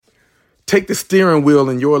Take the steering wheel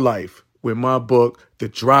in your life with my book, The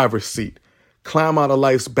Driver's Seat. Climb out of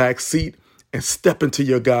life's back seat and step into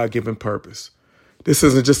your God-given purpose. This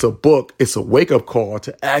isn't just a book, it's a wake-up call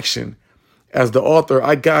to action. As the author,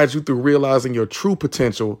 I guide you through realizing your true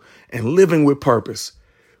potential and living with purpose.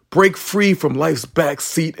 Break free from life's back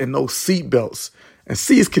seat and those seat belts and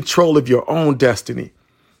seize control of your own destiny.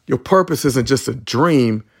 Your purpose isn't just a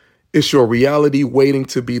dream, it's your reality waiting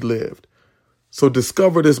to be lived. So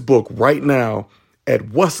discover this book right now at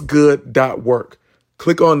what'sgood.work.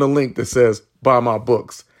 Click on the link that says buy my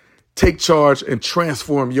books. Take charge and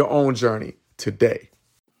transform your own journey today.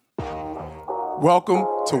 Welcome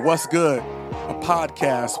to What's Good, a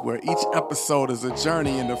podcast where each episode is a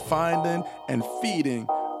journey into finding and feeding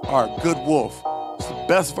our good wolf. It's the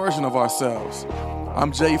best version of ourselves.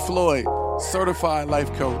 I'm Jay Floyd, certified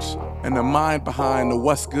life coach and the mind behind the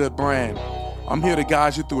What's Good brand. I'm here to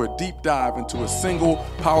guide you through a deep dive into a single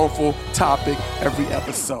powerful topic every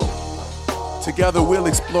episode. Together, we'll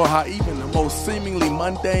explore how even the most seemingly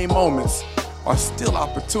mundane moments are still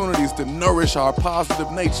opportunities to nourish our positive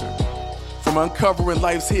nature. From uncovering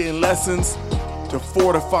life's hidden lessons to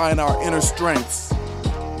fortifying our inner strengths.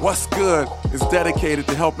 What's Good is dedicated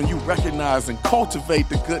to helping you recognize and cultivate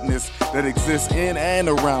the goodness that exists in and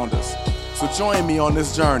around us. So join me on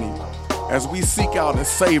this journey as we seek out and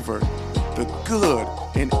savor the good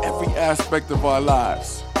in every aspect of our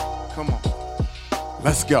lives. Come on,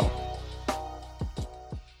 let's go.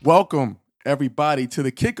 Welcome, everybody, to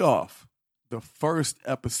the kickoff, the first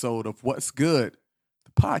episode of What's Good,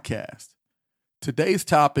 the podcast. Today's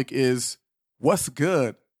topic is what's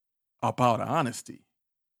good about honesty.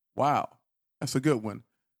 Wow, that's a good one.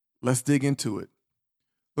 Let's dig into it.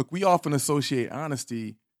 Look, we often associate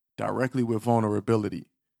honesty directly with vulnerability.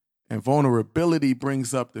 And vulnerability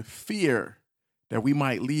brings up the fear that we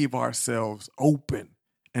might leave ourselves open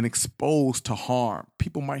and exposed to harm.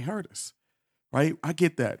 People might hurt us, right? I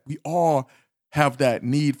get that. We all have that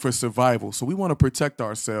need for survival. So we want to protect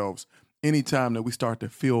ourselves anytime that we start to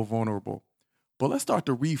feel vulnerable. But let's start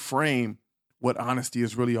to reframe what honesty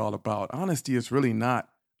is really all about. Honesty is really not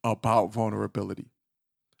about vulnerability.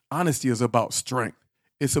 Honesty is about strength.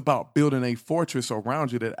 It's about building a fortress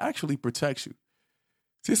around you that actually protects you.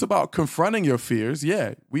 See, it's about confronting your fears.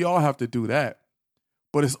 Yeah, we all have to do that.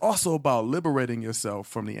 But it's also about liberating yourself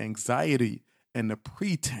from the anxiety and the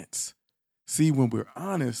pretense. See, when we're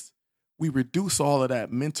honest, we reduce all of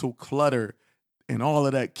that mental clutter and all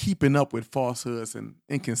of that keeping up with falsehoods and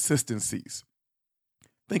inconsistencies.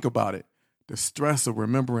 Think about it. The stress of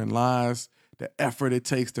remembering lies, the effort it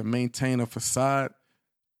takes to maintain a facade,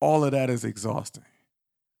 all of that is exhausting.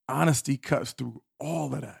 Honesty cuts through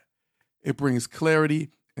all of that. It brings clarity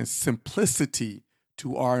and simplicity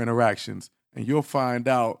to our interactions, and you'll find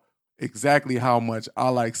out exactly how much I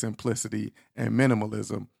like simplicity and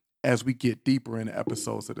minimalism as we get deeper into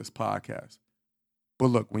episodes of this podcast.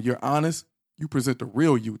 But look, when you're honest, you present the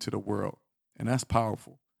real you to the world, and that's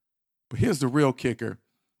powerful. But here's the real kicker.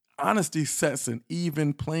 Honesty sets an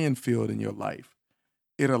even playing field in your life.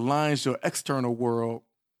 It aligns your external world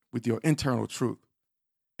with your internal truth.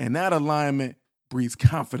 And that alignment breeds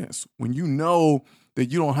confidence. When you know that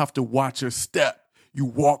you don't have to watch your step, you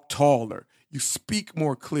walk taller, you speak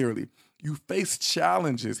more clearly, you face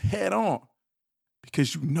challenges head on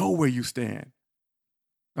because you know where you stand.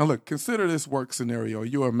 Now look, consider this work scenario.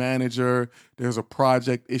 You're a manager, there's a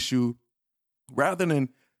project issue. Rather than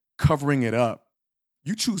covering it up,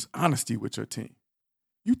 you choose honesty with your team.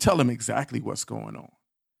 You tell them exactly what's going on.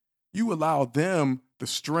 You allow them the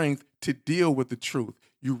strength to deal with the truth.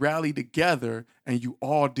 You rally together and you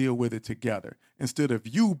all deal with it together instead of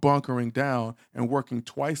you bunkering down and working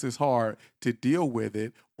twice as hard to deal with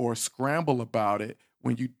it or scramble about it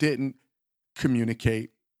when you didn't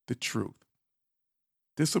communicate the truth.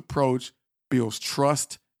 This approach builds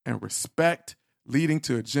trust and respect, leading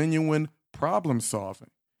to a genuine problem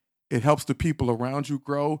solving. It helps the people around you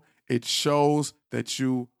grow. It shows that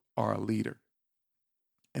you are a leader.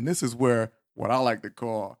 And this is where what I like to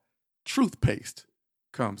call truth paste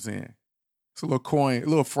comes in. It's a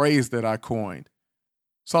little phrase that I coined.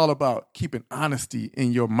 It's all about keeping honesty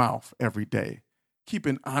in your mouth every day,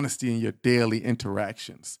 keeping honesty in your daily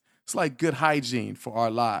interactions. It's like good hygiene for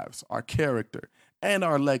our lives, our character, and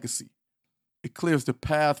our legacy. It clears the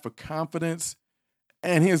path for confidence.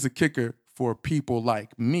 And here's the kicker for people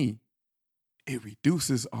like me. It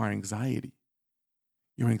reduces our anxiety.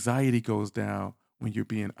 Your anxiety goes down when you're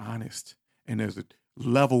being honest and there's a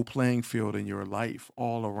level playing field in your life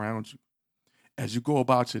all around you. As you go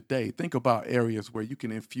about your day, think about areas where you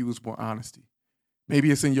can infuse more honesty. Maybe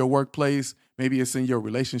it's in your workplace. Maybe it's in your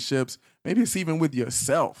relationships. Maybe it's even with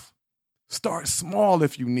yourself. Start small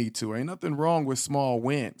if you need to. Ain't nothing wrong with small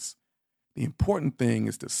wins. The important thing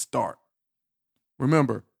is to start.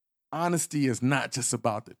 Remember, honesty is not just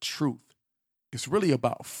about the truth. It's really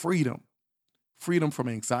about freedom. Freedom from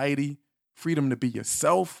anxiety, freedom to be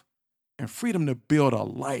yourself, and freedom to build a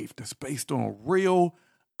life that's based on real,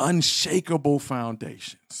 unshakable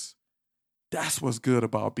foundations. That's what's good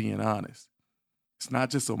about being honest. It's not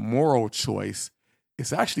just a moral choice.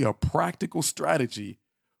 It's actually a practical strategy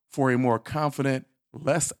for a more confident,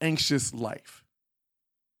 less anxious life.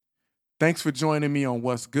 Thanks for joining me on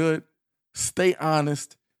What's Good. Stay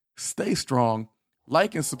honest, stay strong,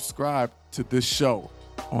 like and subscribe to this show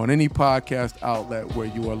on any podcast outlet where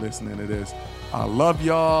you are listening to this. I love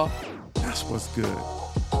y'all. That's what's good.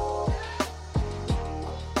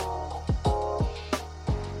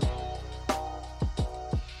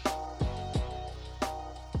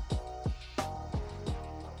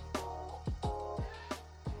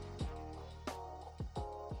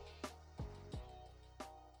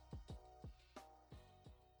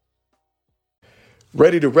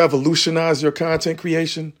 Ready to revolutionize your content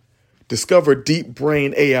creation? Discover Deep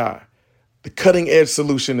Brain AI, the cutting-edge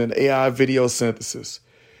solution in AI video synthesis.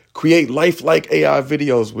 Create lifelike AI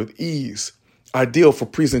videos with ease, ideal for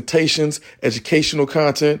presentations, educational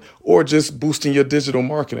content, or just boosting your digital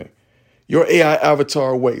marketing. Your AI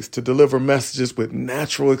avatar waits to deliver messages with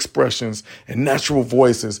natural expressions and natural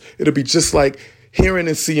voices. It'll be just like hearing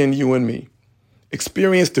and seeing you and me.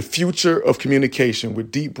 Experience the future of communication with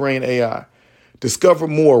Deep Brain AI. Discover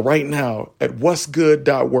more right now at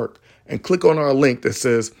what'sgood.work and click on our link that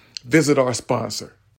says visit our sponsor.